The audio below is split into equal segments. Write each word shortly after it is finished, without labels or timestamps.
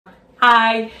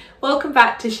Hi, welcome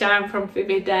back to Sharon from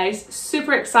Vivid Days.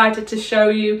 Super excited to show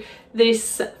you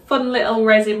this fun little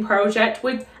resin project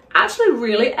with actually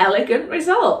really elegant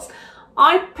results.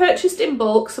 I purchased in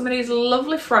bulk some of these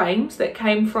lovely frames that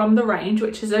came from The Range,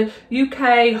 which is a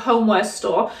UK homeware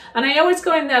store, and I always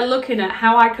go in there looking at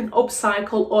how I can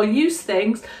upcycle or use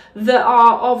things that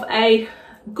are of a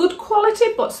good quality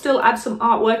but still add some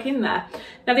artwork in there.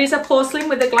 Now these are porcelain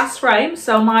with a glass frame,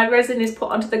 so my resin is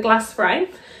put onto the glass frame.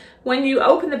 When you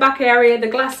open the back area, the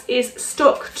glass is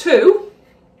stuck to,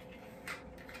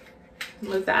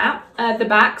 move that out, the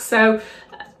back, so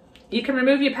you can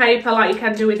remove your paper like you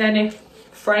can do with any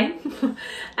frame,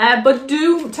 but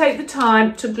do take the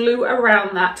time to glue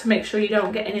around that to make sure you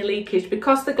don't get any leakage.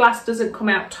 Because the glass doesn't come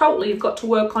out totally, you've got to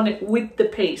work on it with the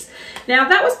piece. Now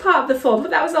that was part of the fun,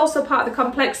 but that was also part of the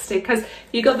complexity, because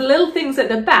you got the little things at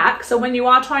the back, so when you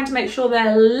are trying to make sure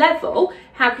they're level,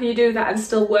 how can you do that and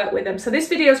still work with them? So this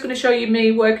video is going to show you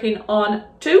me working on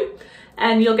two,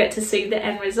 and you'll get to see the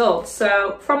end result.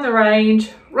 So from The Range,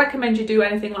 recommend you do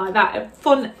anything like that. A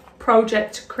fun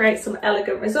project to create some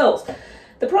elegant results.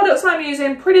 The products I'm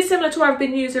using, pretty similar to what I've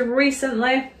been using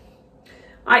recently.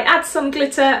 I add some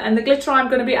glitter, and the glitter I'm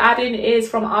going to be adding is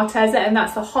from Arteza, and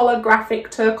that's the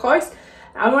holographic turquoise.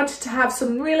 I wanted to have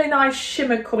some really nice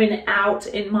shimmer coming out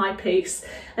in my piece,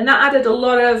 and that added a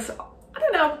lot of, I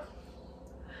don't know,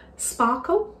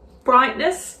 sparkle,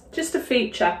 brightness, just a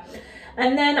feature.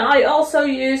 And then I also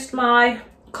used my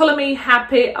Colour Me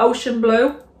Happy Ocean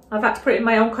Blue. I've had to put it in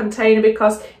my own container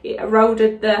because it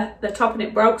eroded the top and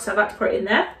it broke, so I've had to put it in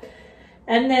there.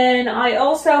 And then I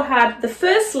also had, the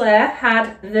first layer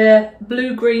had the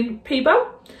blue-green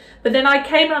Peebo, but then I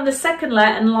came on the second layer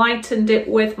and lightened it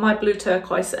with my blue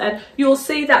turquoise, and you'll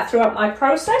see that throughout my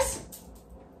process.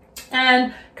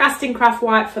 And casting craft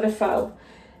white for the foam.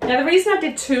 Now the reason I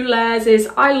did two layers is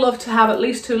I love to have at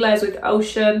least two layers with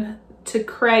ocean to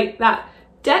create that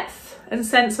depth and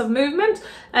sense of movement,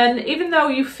 and even though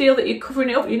you feel that you're covering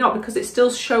it up, you're not, because it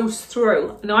still shows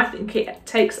through. And I think it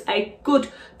takes a good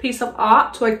piece of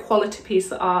art to a quality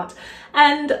piece of art.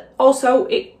 And also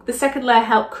the second layer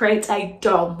helped create a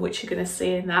dome, which you're going to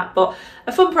see in that. But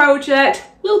a fun project,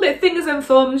 a little bit of fingers and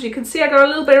thumbs. You can see I got a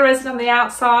little bit of resin on the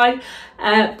outside,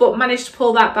 but managed to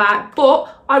pull that back.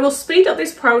 But I will speed up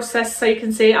this process so you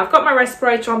can see I've got my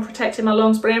respirator on protecting my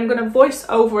lungs, but I'm going to voice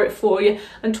over it for you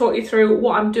and talk you through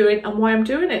what I'm doing and why I'm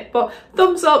doing it. But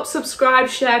thumbs up, subscribe,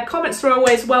 share, comments are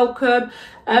always welcome.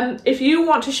 If you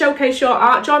want to showcase your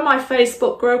art, join my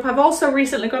Facebook group. I've also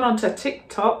recently gone on to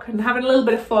TikTok and having a little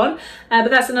bit of fun, but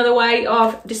that's another way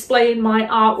of displaying my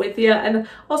art with you, and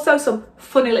also some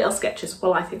funny little sketches.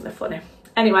 Well, I think they're funny.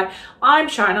 Anyway, I'm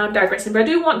Sharon, I'm digressing, but I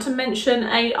do want to mention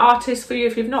an artist for you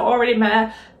if you've not already met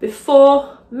her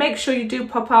before. Make sure you do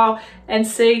pop out and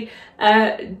see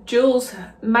Jules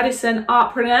Madison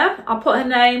Artpreneur. I'll put her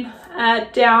name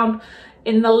down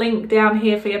in the link down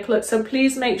here for you, so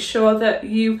please make sure that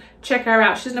you check her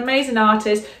out. She's an amazing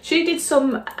artist. She did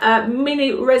some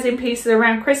mini resin pieces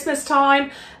around Christmas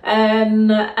time, and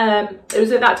it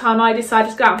was at that time I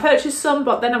decided to go out and purchase some,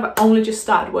 but then I've only just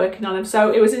started working on them,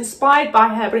 so it was inspired by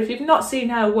her. But if you've not seen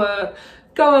her work,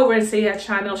 go over and see her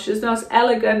channel. She does the most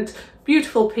elegant,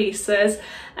 beautiful pieces,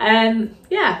 and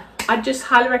yeah, I just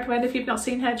highly recommend if you've not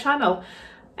seen her channel.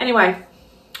 Anyway,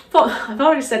 I've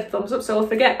already said thumbs up, so I'll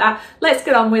forget that. Let's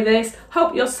get on with this.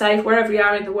 Hope you're safe wherever you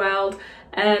are in the world,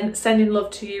 and sending love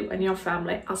to you and your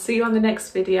family. I'll see you on the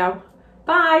next video.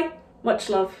 Bye. Much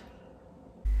love.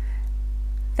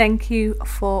 Thank you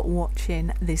for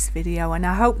watching this video, and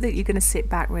I hope that you're going to sit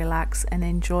back, relax and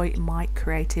enjoy my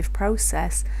creative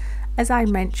process. As I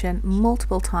mentioned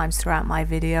multiple times throughout my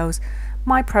videos,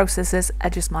 my processes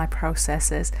are just my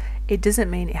processes. It doesn't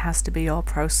mean it has to be your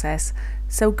process.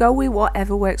 So go with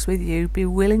whatever works with you. Be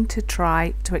willing to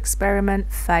try, to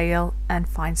experiment, fail and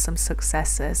find some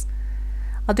successes.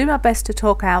 I'll do my best to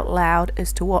talk out loud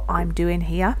as to what I'm doing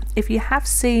here. If you have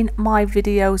seen my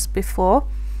videos before,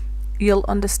 you'll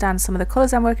understand some of the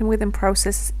colours I'm working with and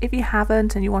processes. If you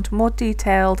haven't and you want a more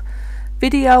detailed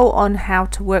video on how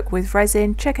to work with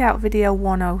resin, check out video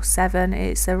 107.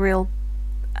 It's a real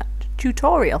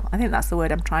tutorial. I think that's the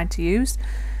word I'm trying to use.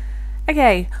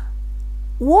 Okay,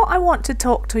 what I want to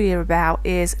talk to you about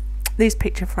is these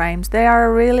picture frames. They are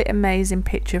a really amazing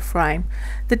picture frame.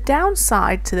 The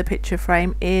downside to the picture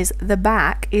frame is the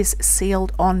back is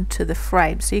sealed onto the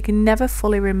frame, so you can never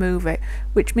fully remove it,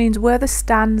 which means where the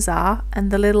stands are and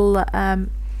the little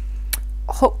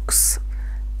hooks,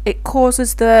 it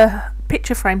causes the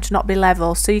picture frame to not be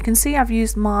level. So you can see I've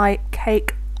used my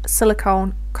cake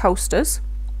silicone coasters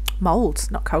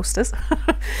molds, not coasters,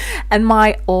 and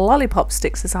my lollipop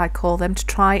sticks, as I call them, to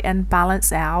try and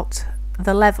balance out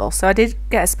the level. So I did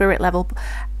get a spirit level.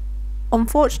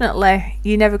 Unfortunately,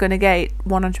 you're never going to get it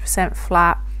 100%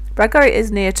 flat, but I got it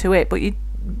as near to it, but you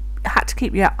had to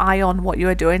keep your eye on what you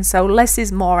were doing, so less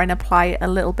is more and apply it a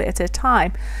little bit at a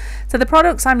time. So the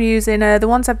products I'm using are the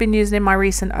ones I've been using in my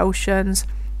recent oceans.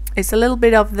 It's a little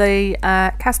bit of the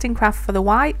Casting Craft for the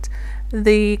white.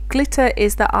 The glitter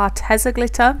is the Arteza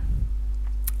glitter.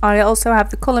 I also have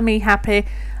the Colour Me Happy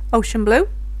Ocean Blue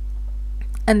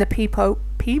and the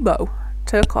Peebo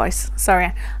turquoise.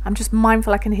 Sorry, I'm just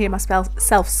mindful I can hear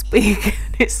myself speak.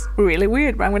 It's really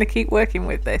weird, but I'm going to keep working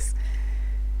with this.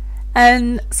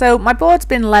 And so my board's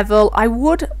been level. I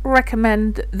would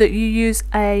recommend that you use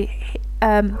a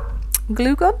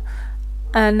glue gun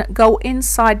and go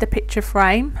inside the picture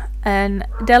frame and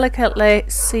delicately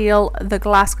seal the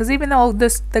glass, because even though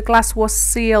the glass was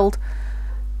sealed,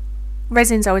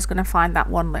 resin's always going to find that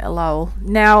one little hole.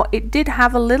 Now it did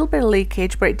have a little bit of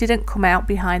leakage, but it didn't come out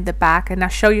behind the back, and I'll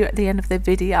show you at the end of the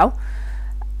video.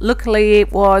 Luckily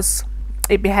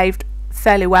it behaved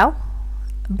fairly well,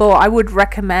 but I would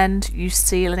recommend you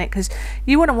sealing it, because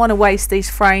you wouldn't want to waste these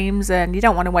frames and you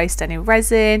don't want to waste any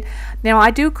resin. Now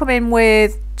I do come in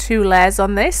with 2 layers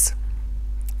on this,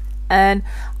 and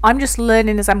I'm just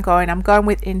learning as I'm going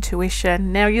with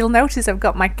intuition. Now you'll notice I've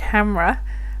got my camera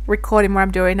recording what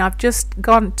I'm doing. I've just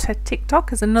gone to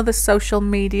TikTok as another social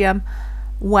medium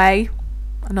way,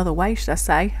 should I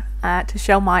say, to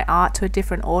show my art to a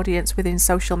different audience within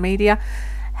social media.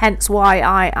 Hence why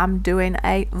I am doing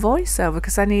a voiceover,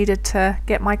 because I needed to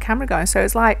get my camera going. So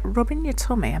it's like rubbing your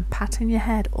tummy and patting your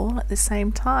head all at the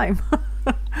same time.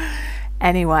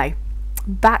 Anyway,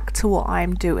 back to what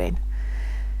I'm doing.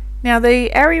 Now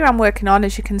the area I'm working on,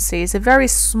 as you can see, is a very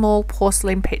small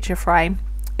porcelain picture frame.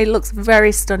 It looks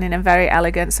very stunning and very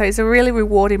elegant, so it's a really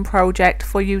rewarding project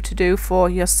for you to do for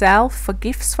yourself, for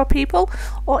gifts for people,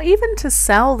 or even to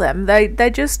sell them.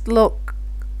 They just look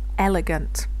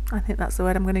elegant. I think that's the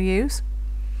word I'm going to use.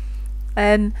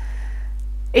 And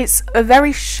it's a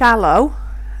very shallow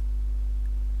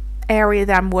area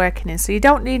that I'm working in, so you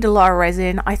don't need a lot of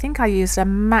resin. I think I used a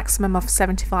maximum of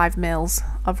 75 mils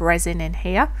of resin in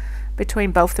here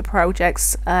between both the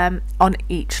projects on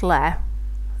each layer.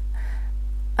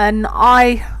 And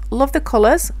I love the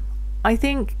colours. I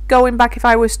think going back, if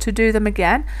I was to do them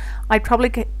again, I'd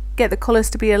probably get the colours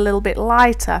to be a little bit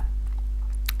lighter.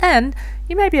 And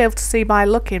you may be able to see by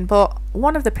looking, but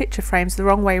one of the picture frames the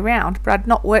wrong way round, but I'd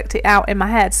not worked it out in my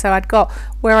head. So I'd got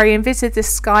where I envisaged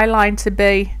this skyline to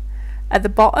be at the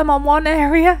bottom on one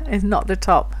area is not the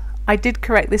top. I did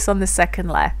correct this on the second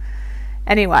layer.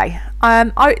 Anyway,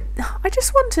 I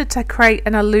just wanted to create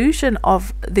an illusion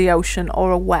of the ocean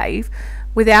or a wave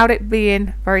without it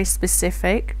being very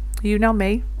specific. You know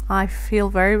me, I feel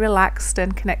very relaxed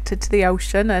and connected to the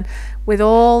ocean, and with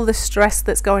all the stress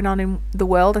that's going on in the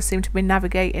world, I seem to be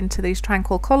navigating to these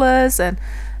tranquil colours and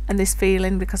this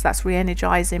feeling, because that's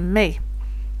re-energizing me.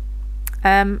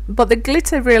 But the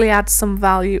glitter really adds some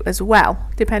value as well.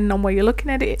 Depending on where you're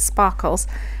looking at it, it sparkles.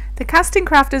 The Casting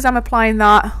Craft, as I'm applying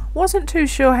that, wasn't too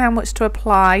sure how much to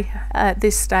apply at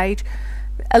this stage.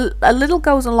 A little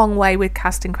goes a long way with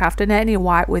Casting Craft and any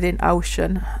white within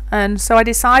ocean, and so I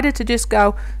decided to just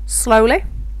go slowly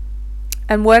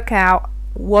and work out,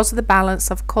 was the balance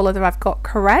of colour that I've got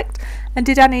correct, and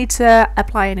did I need to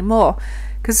apply any more,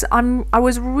 because I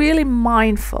was really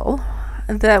mindful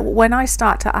that when I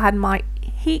had my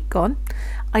heat gun,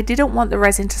 I didn't want the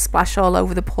resin to splash all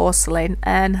over the porcelain,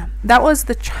 and that was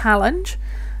the challenge.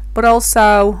 But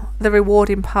also the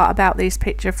rewarding part about these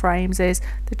picture frames is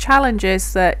the challenge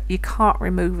is that you can't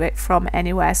remove it from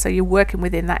anywhere, so you're working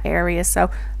within that area. So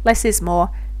less is more.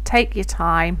 Take your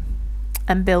time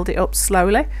and build it up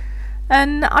slowly.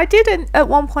 And I did at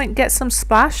one point get some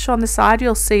splash on the side,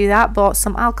 you'll see that. Bought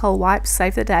some alcohol wipes,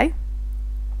 save the day.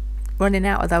 Running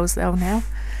out of those though now.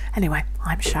 Anyway,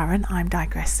 I'm Sharon, I'm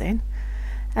digressing.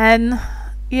 And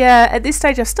yeah, at this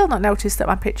stage I've still not noticed that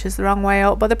my picture's the wrong way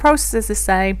up, but the process is the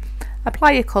same.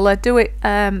 Apply your colour, do it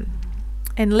in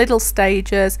little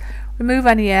stages, remove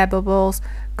any air bubbles,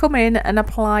 come in and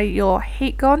apply your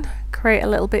heat gun, create a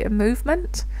little bit of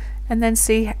movement, and then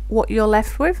see what you're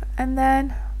left with, and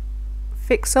then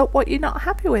fix up what you're not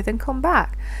happy with and come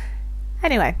back.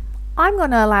 Anyway, I'm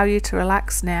going to allow you to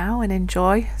relax now and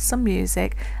enjoy some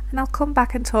music, and I'll come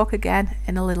back and talk again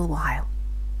in a little while.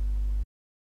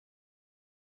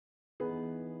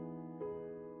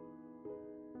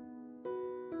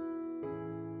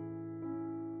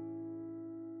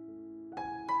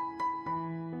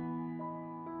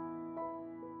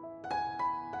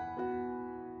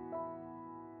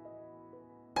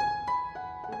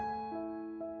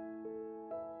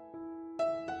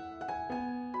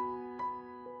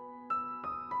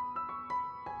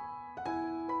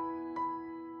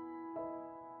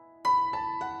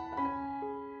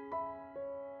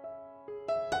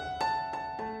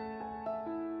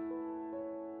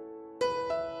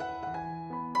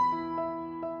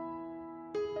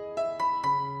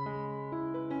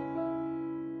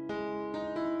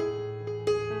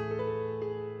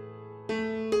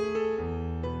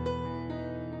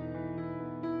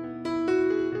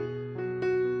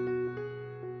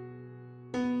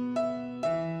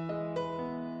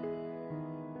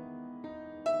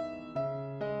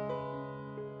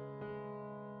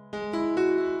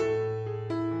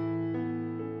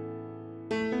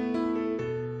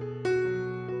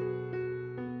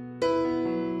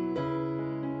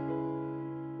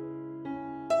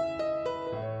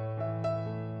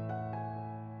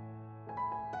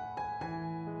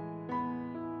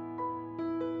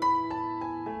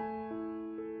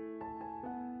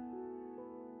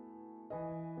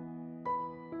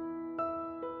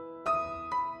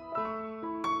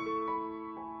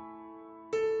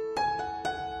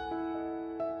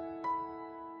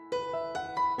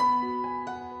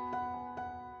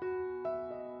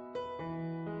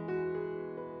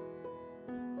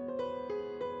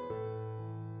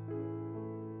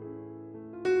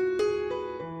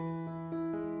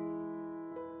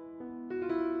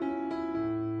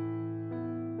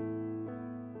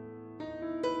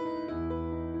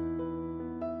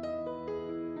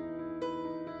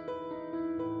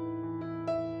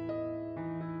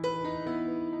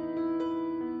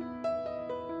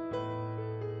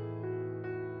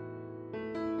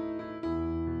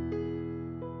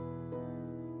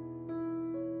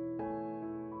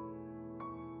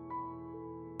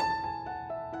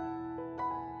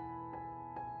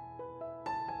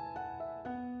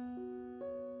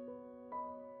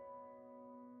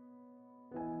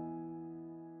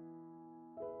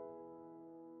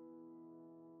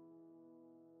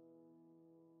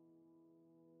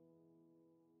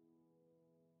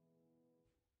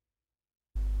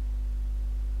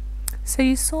 So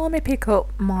you saw me pick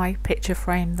up my picture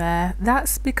frame there.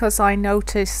 That's because I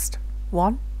noticed,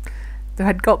 one, that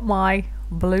I'd got my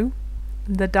blue,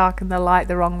 the dark and the light,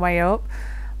 the wrong way up,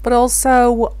 but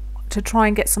also to try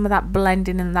and get some of that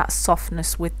blending and that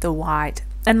softness with the white.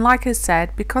 And like I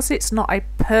said, because it's not a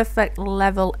perfect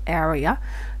level area,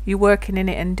 you're working in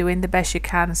it and doing the best you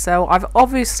can. So I've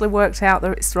obviously worked out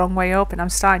that it's the wrong way up, and I'm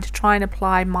starting to try and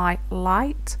apply my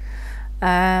light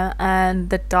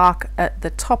and the dark at the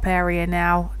top area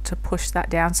now to push that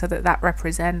down so that that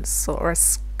represents sort of a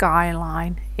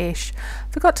skyline-ish.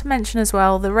 Forgot to mention as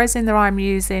well, the resin that I'm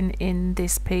using in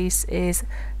this piece is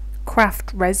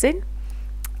craft resin.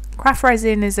 Craft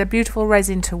resin is a beautiful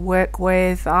resin to work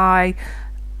with. I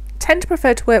tend to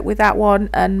prefer to work with that one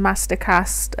and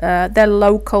Mastercast. They're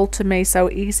local to me, so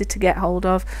easy to get hold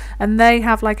of, and they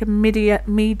have like a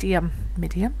medium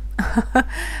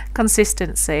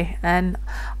consistency, and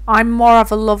I'm more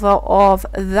of a lover of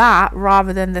that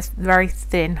rather than the very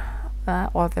thin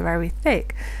or the very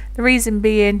thick. The reason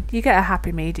being, you get a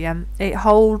happy medium. It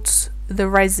holds the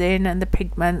resin and the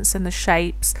pigments and the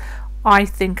shapes, I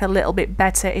think, a little bit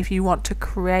better if you want to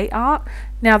create art.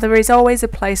 Now, there is always a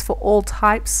place for all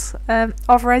types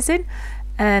of resin,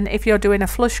 and if you're doing a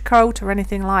flush coat or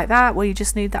anything like that where you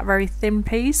just need that very thin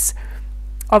piece,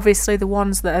 obviously the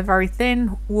ones that are very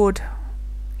thin would,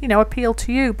 you know, appeal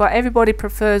to you, but everybody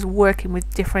prefers working with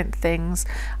different things,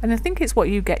 and I think it's what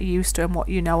you get used to and what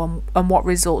you know and what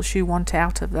results you want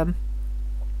out of them.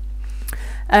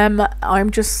 I'm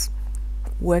just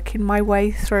working my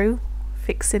way through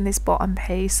fixing this bottom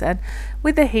piece, and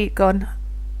with the heat gun,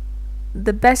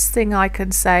 the best thing I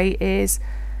can say is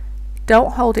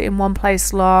don't hold it in one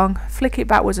place long, flick it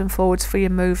backwards and forwards for your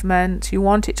movement. You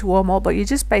want it to warm up, but you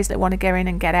just basically want to get in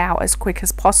and get out as quick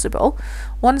as possible.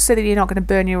 One, so that you're not going to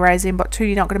burn your resin, but two,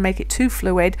 you're not going to make it too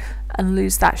fluid and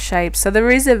lose that shape. So there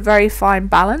is a very fine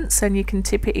balance, and you can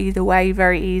tip it either way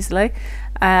very easily,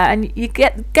 and you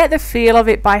get the feel of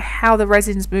it by how the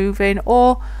resin's moving,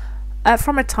 or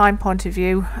from a time point of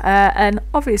view, and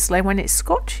obviously when it's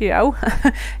Scotchio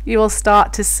you will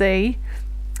start to see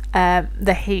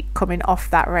the heat coming off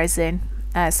that resin,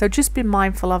 so just be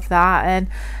mindful of that. And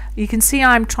you can see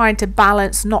I'm trying to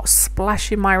balance not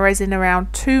splashing my resin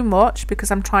around too much,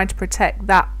 because I'm trying to protect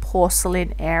that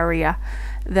porcelain area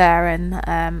there.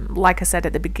 And like I said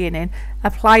at the beginning,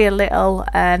 apply a little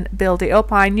and build it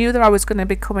up. I knew that I was going to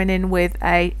be coming in with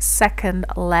a second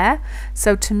layer,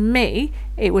 so to me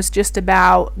it was just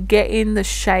about getting the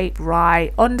shape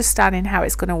right, understanding how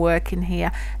it's going to work in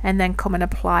here, and then come and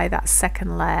apply that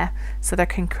second layer so that I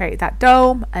can create that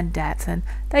dome and depth. And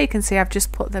there you can see I've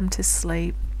just put them to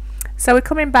sleep. So we're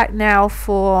coming back now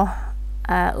for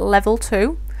level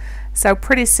 2. So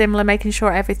pretty similar, making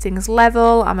sure everything's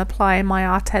level. I'm applying my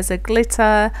Arteza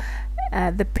glitter,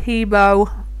 the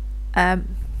Peebo, I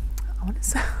want to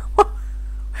say,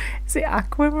 is it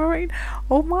aquamarine?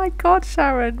 Oh my god,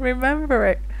 Sharon, remember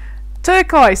it.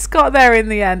 Turquoise, got there in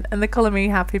the end, and the Colour Me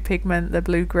Happy pigment, the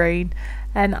blue-green.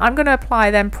 And I'm going to apply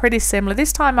them pretty similar.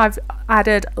 This time I've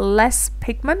added less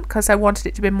pigment because I wanted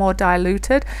it to be more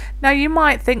diluted. Now you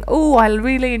might think, oh, I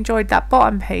really enjoyed that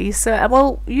bottom piece.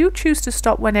 Well, you choose to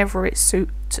stop whenever it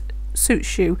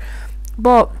suits you.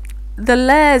 But the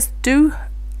layers do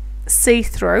see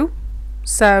through.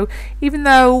 So even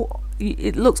though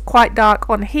it looks quite dark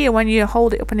on here, when you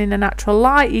hold it up and in a natural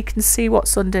light, you can see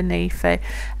what's underneath it.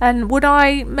 And would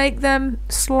I make them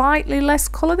slightly less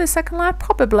colour the second layer?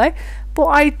 Probably, but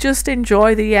I just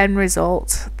enjoy the end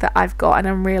result that I've got, and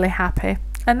I'm really happy.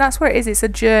 And that's where it is. It's a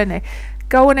journey.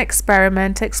 Go and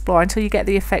experiment, explore until you get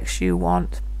the effects you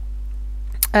want.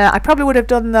 I probably would have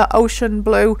done the ocean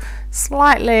blue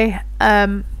slightly,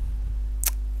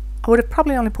 I would have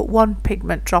probably only put one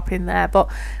pigment drop in there,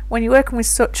 but when you're working with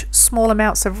such small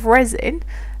amounts of resin,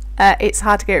 it's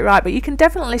hard to get it right. But you can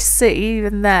definitely see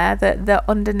even there that the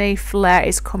underneath layer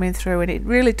is coming through, and it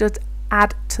really does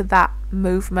add to that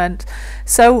movement.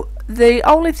 So the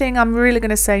only thing I'm really going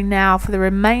to say now for the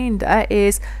remainder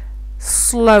is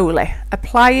slowly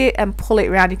apply it and pull it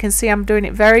around. You can see I'm doing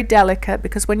it very delicate,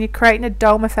 because when you're creating a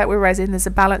dome effect with resin, there's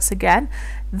a balance again,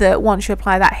 that once you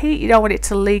apply that heat, you don't want it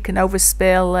to leak and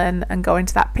overspill and go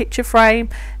into that picture frame.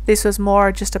 This was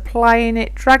more just applying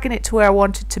it, dragging it to where I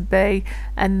wanted to be,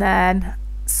 and then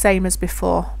same as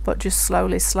before, but just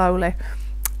slowly.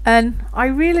 And I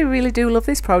really do love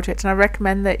this project, and I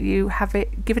recommend that you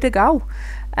give it a go,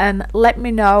 and let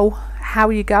me know how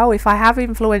you go. If I have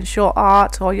influenced your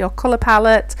art or your colour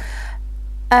palette,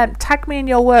 tag me in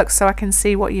your work so I can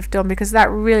see what you've done, because that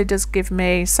really does give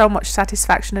me so much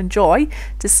satisfaction and joy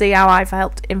to see how I've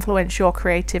helped influence your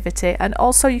creativity. And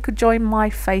also you could join my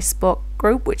Facebook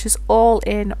group, which is all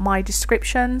in my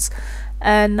descriptions,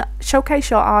 and Showcase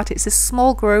Your Art. It's a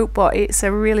small group, but it's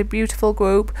a really beautiful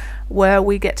group where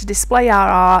we get to display our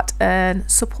art and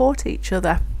support each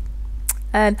other.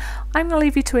 And I'm going to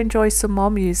leave you to enjoy some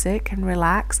more music and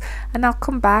relax, and I'll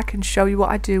come back and show you what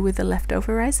I do with the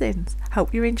leftover resins.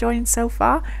 Hope you're enjoying so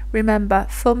far. Remember,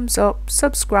 thumbs up,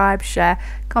 subscribe, share,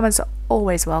 comments are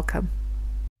always welcome.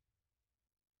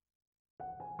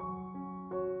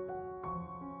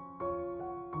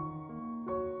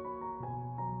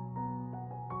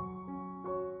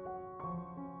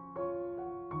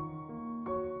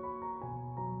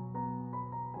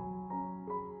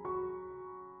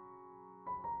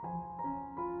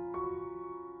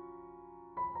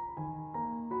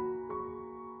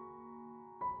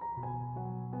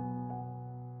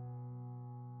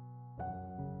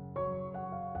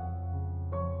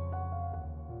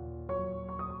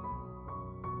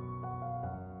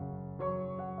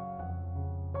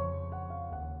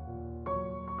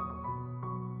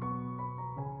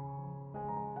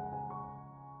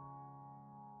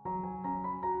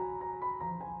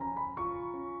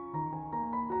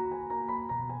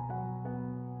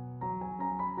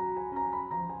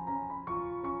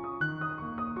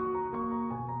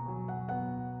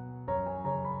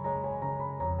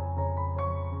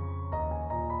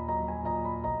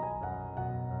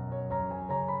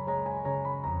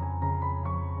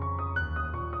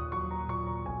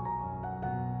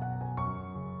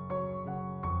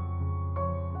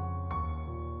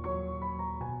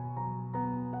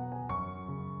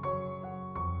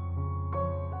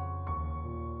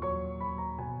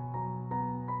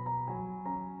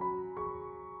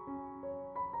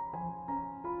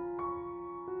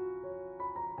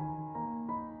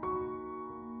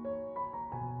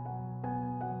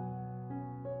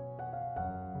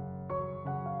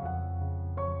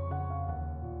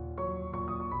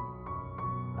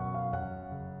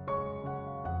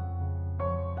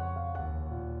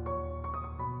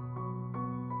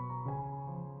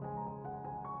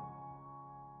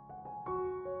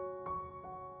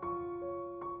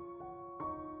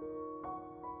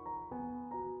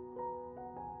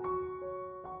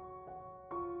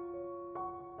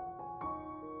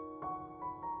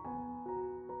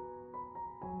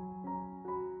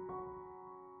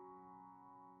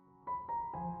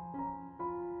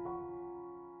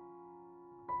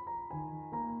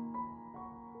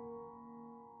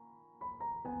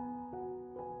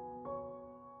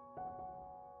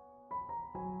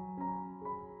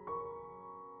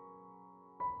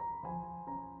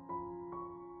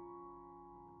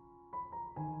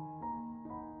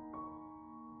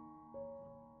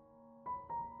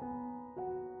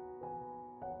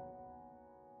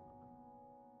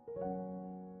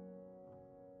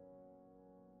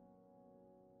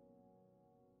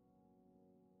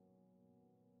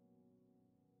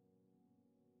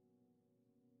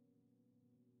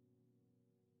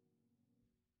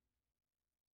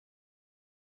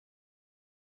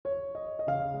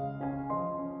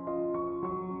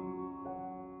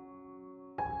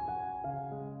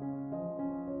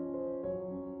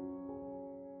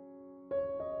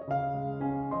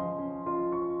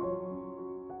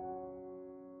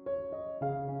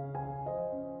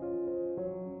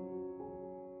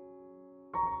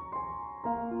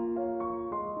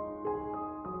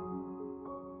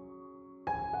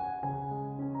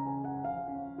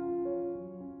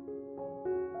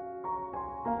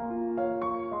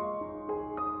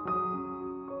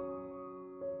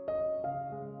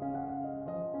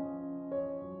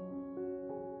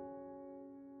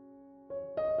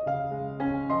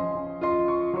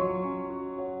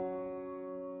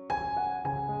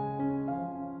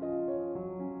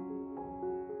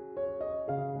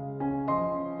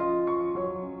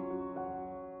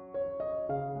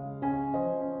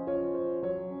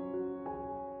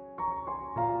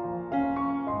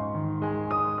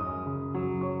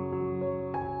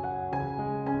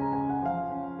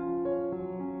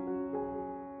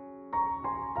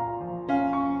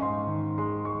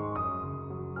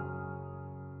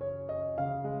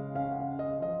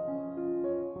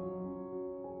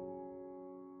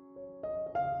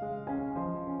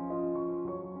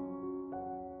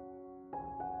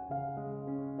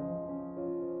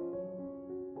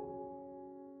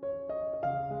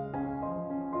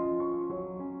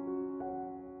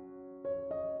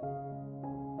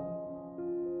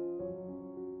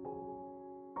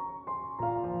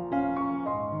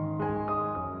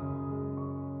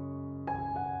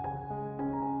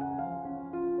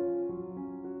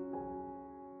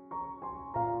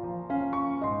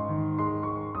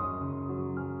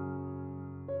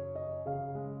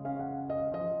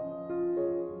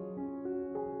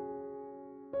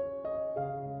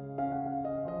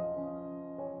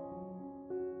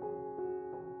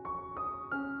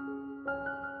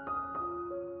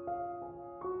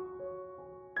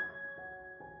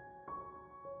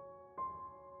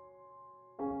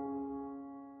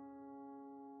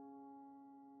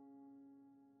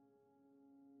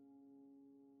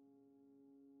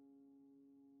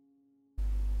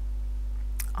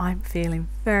 I'm feeling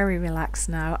very relaxed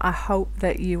now. I hope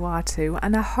that you are too,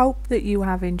 and I hope that you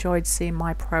have enjoyed seeing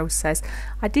my process.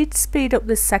 I did speed up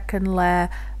the second layer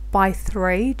by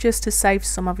 3 just to save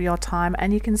some of your time,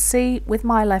 and you can see with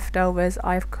my leftovers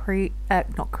I've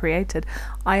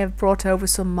I have brought over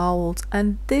some molds,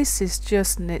 and this is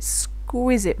just an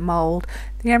exquisite mold.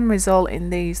 The end result in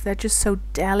these, they're just so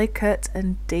delicate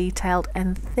and detailed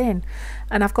and thin,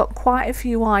 and I've got quite a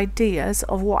few ideas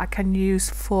of what I can use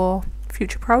for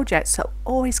future projects, so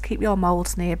always keep your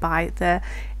molds nearby. There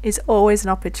is always an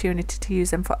opportunity to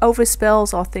use them for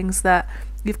overspills or things that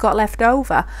you've got left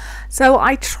over. So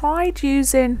I tried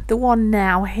using the one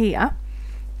now here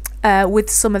with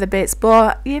some of the bits,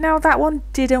 but you know, that one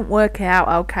didn't work out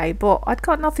okay, but I'd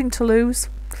got nothing to lose.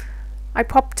 I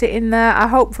popped it in there. I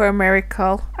hope for a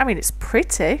miracle. I mean, it's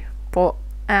pretty, but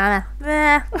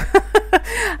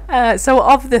so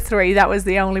of the 3, that was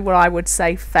the only one I would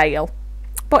say fail.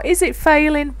 But is it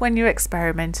failing when you're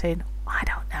experimenting? I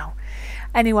don't know.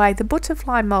 Anyway, the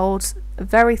butterfly molds are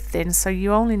very thin, so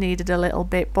you only needed a little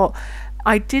bit, but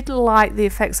I did like the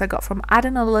effects I got from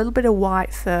adding a little bit of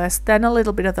white first, then a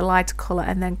little bit of the lighter colour,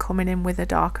 and then coming in with a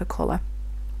darker colour.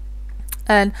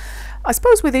 And I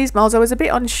suppose with these molds I was a bit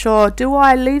unsure, do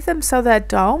I leave them so they're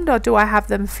domed or do I have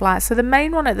them flat? So the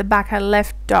main one at the back I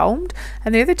left domed,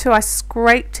 and the other 2 I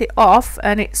scraped it off,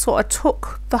 and it sort of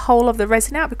took the whole of the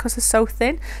resin out because they're so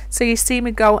thin. So you see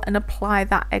me go and apply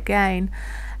that again,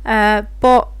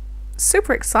 but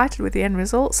super excited with the end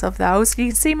results of those. You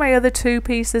can see my other 2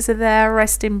 pieces are there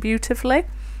resting beautifully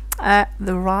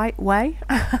the right way.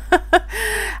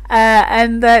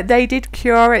 And they did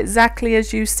cure exactly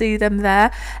as you see them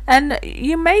there. And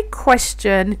you may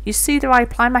question, you see that I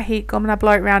apply my heat gun and I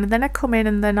blow it around, and then I come in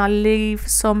and then I leave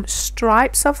some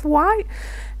stripes of white.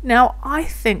 Now I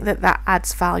think that that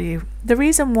adds value. The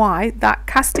reason why, that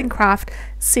casting craft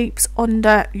seeps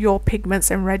under your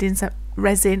pigments and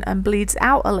resin and bleeds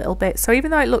out a little bit, so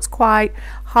even though it looks quite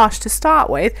harsh to start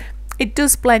with, it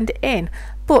does blend in.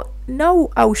 But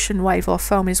no ocean wave or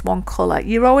foam is one colour.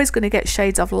 You're always going to get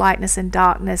shades of lightness and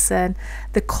darkness and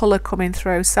the colour coming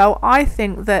through. So I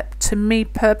think that to me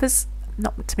personally,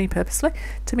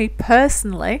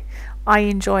 I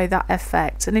enjoy that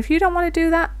effect. And if you don't want to do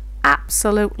that,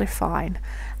 absolutely fine.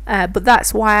 But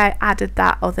that's why I added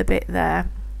that other bit there.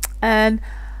 And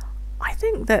I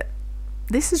think that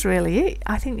this is really it.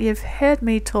 I think you've heard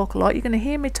me talk a lot. You're going to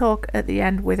hear me talk at the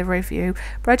end with a review,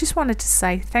 but I just wanted to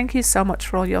say thank you so much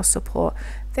for all your support.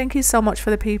 Thank you so much for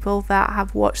the people that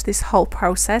have watched this whole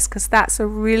process, because that's a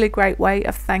really great way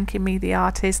of thanking me, the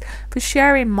artist, for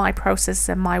sharing my process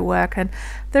and my work. And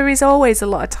there is always a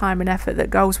lot of time and effort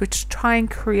that goes with to try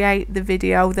and create the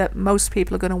video that most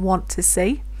people are going to want to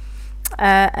see,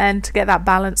 and to get that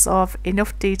balance of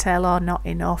enough detail or not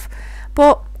enough.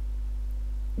 But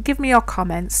give me your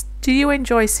comments. Do you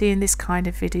enjoy seeing this kind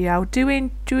of video? Do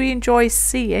you enjoy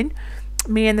seeing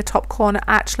me in the top corner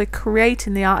actually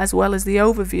creating the art, as well as the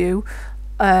overview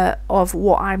of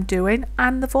what I'm doing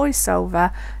and the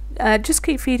voiceover? Just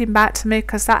keep feeding back to me,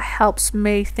 because that helps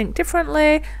me think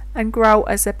differently and grow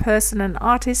as a person and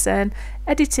artist. And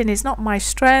editing is not my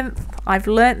strength. I've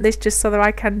learnt this just so that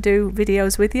I can do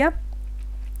videos with you.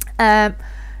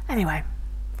 Anyway,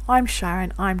 I'm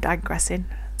Sharon. I'm digressing.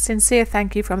 Sincere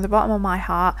thank you from the bottom of my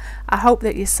heart. I hope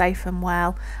that you're safe and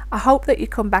well. I hope that you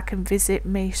come back and visit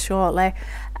me shortly.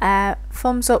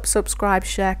 Thumbs up, subscribe,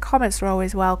 share, comments are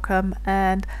always welcome,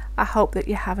 and I hope that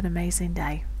you have an amazing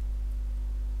day.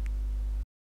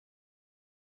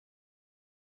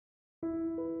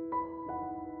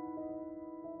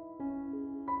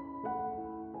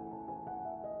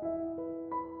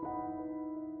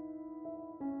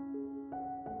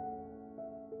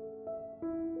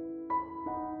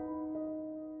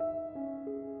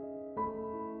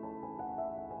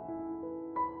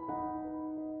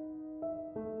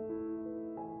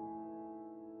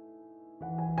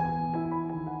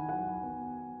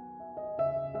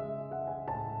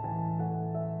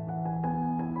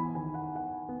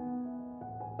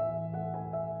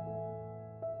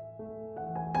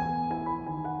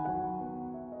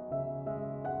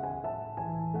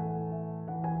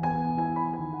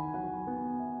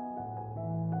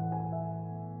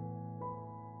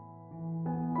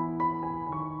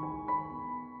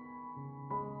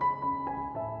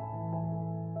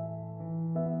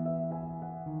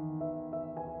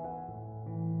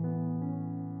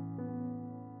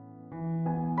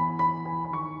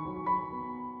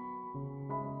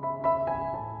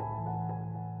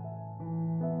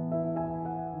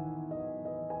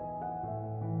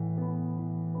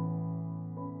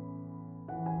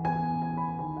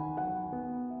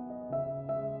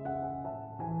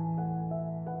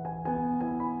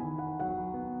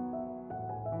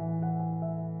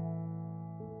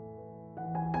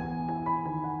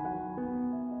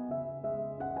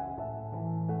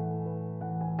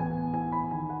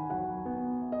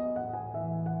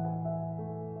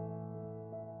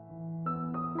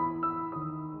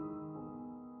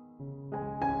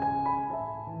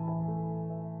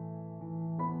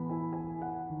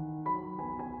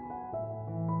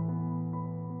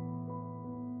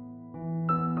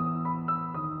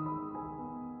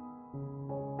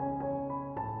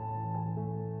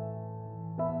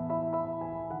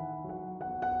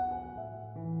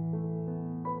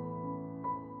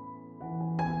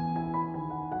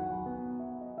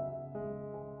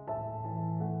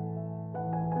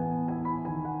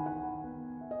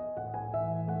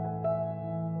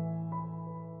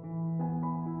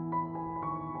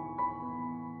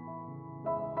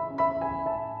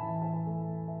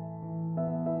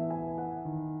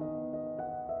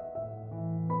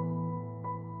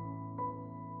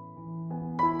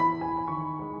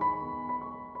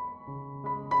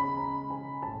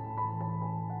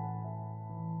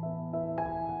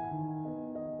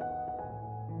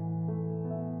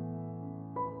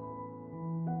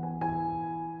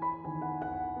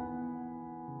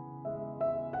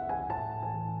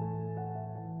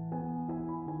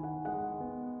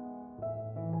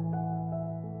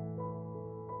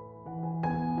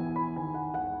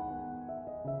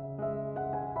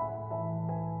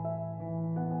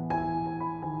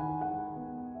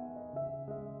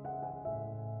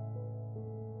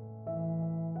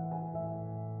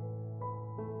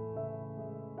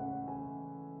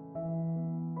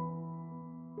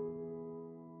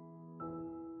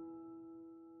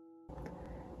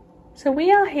 So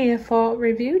we are here for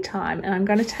review time, and I'm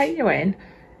going to take you in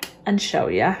and show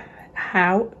you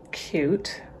how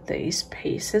cute these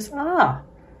pieces are.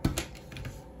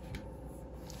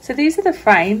 So these are the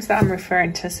frames that I'm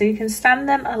referring to. So you can stand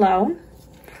them alone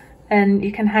and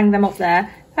you can hang them up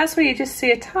there. That's where you just see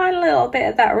a tiny little bit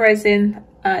of that resin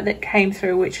that came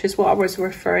through, which is what I was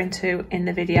referring to in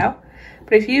the video.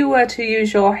 But if you were to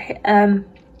use your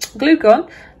glue gun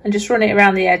and just run it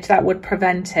around the edge, that would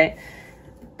prevent it.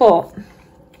 But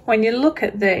when you look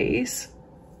at these,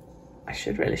 I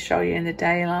should really show you in the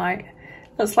daylight.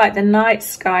 Looks like the night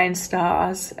sky and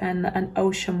stars and an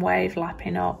ocean wave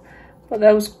lapping up. But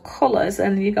those colours,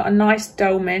 and you've got a nice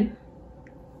doming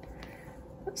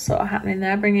that's sort of happening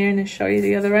there. Bring you in and show you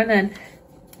the other end, and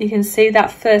you can see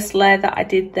that first layer that I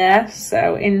did there.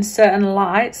 So in certain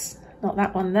lights, not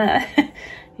that one there,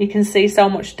 you can see so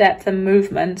much depth and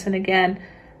movement. And again,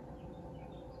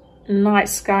 night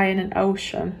sky and an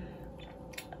ocean,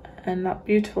 and that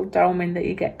beautiful doming that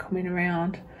you get coming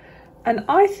around. And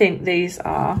I think these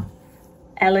are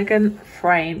elegant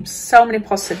frames, so many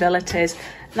possibilities.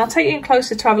 And I'll take you in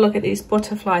closer to have a look at these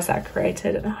butterflies that I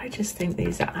created, and I just think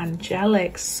these are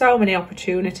angelic. So many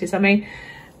opportunities. I mean,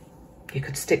 you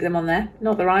could stick them on there,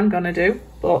 not that I'm gonna do,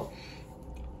 but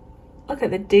look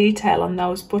at the detail on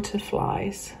those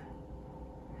butterflies,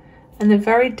 and they're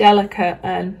very delicate.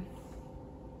 And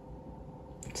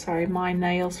sorry, my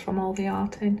nails from all the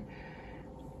arting.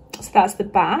 So that's the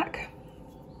back,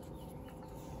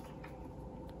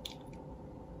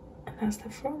 and that's the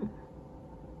front.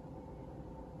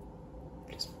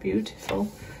 Just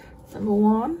beautiful. Number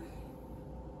one.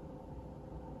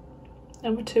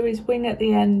 Number two is wing at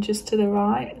the end, just to the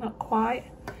right, not quite.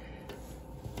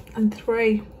 And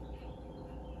three.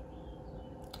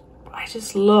 I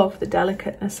just love the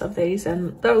delicateness of these,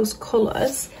 and those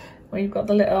colours, where you've got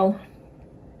the little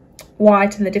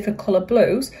white and the different colour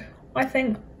blues, I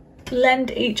think blend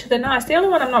each other nice. The only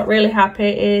one I'm not really happy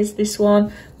is this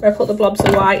one, where I put the blobs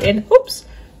of white in, oops,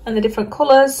 and the different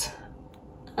colours,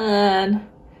 and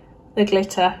the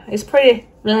glitter is pretty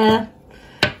bleh.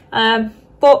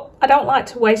 But I don't like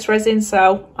to waste resin,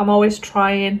 so I'm always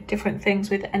trying different things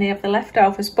with any of the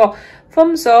leftovers. But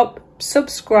thumbs up,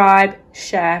 subscribe,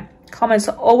 share, comments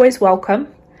are always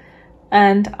welcome,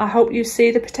 and I hope you see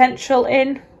the potential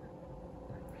in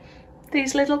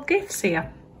these little gifts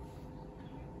here.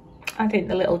 I think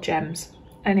the little gems.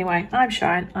 Anyway, I'm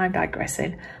Sharon, I'm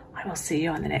digressing. I will see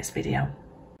you on the next video.